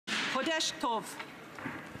Kodesh Tov.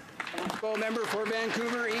 Member for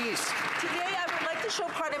Vancouver East. Today, I would like to show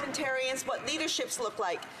parliamentarians what leaderships look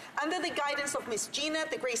like. Under the guidance of Ms. Gina,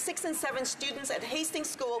 the grade 6 and 7 students at Hastings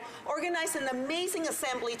School organized an amazing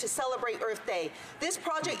assembly to celebrate Earth Day. This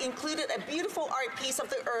project included a beautiful art piece of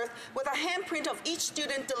the Earth with a handprint of each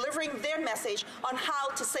student delivering their message on how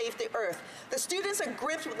to save the Earth. The students are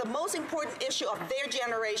gripped with the most important issue of their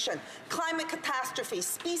generation: climate catastrophe,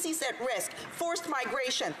 species at risk, forced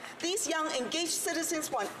migration. These young, engaged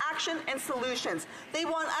citizens want action and solutions. They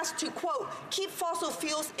want us to, quote, keep fossil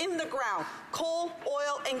fuels in the ground, coal,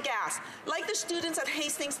 oil, and gas. Like the students at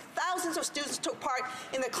Hastings, thousands of students took part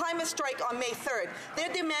in the climate strike on May 3rd.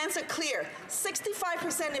 Their demands are clear: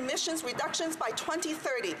 65% emissions reductions by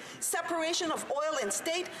 2030, separation of oil and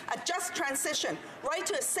state, a just transition, right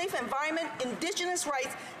to a safe environment, indigenous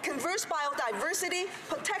rights, conserve biodiversity,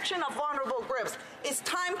 protection of vulnerable groups. It's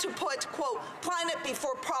time to put, quote, planet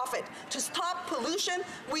before profit. To stop pollution,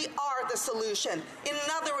 we are the solution. In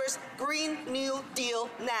other words, Green New Deal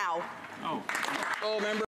now. Member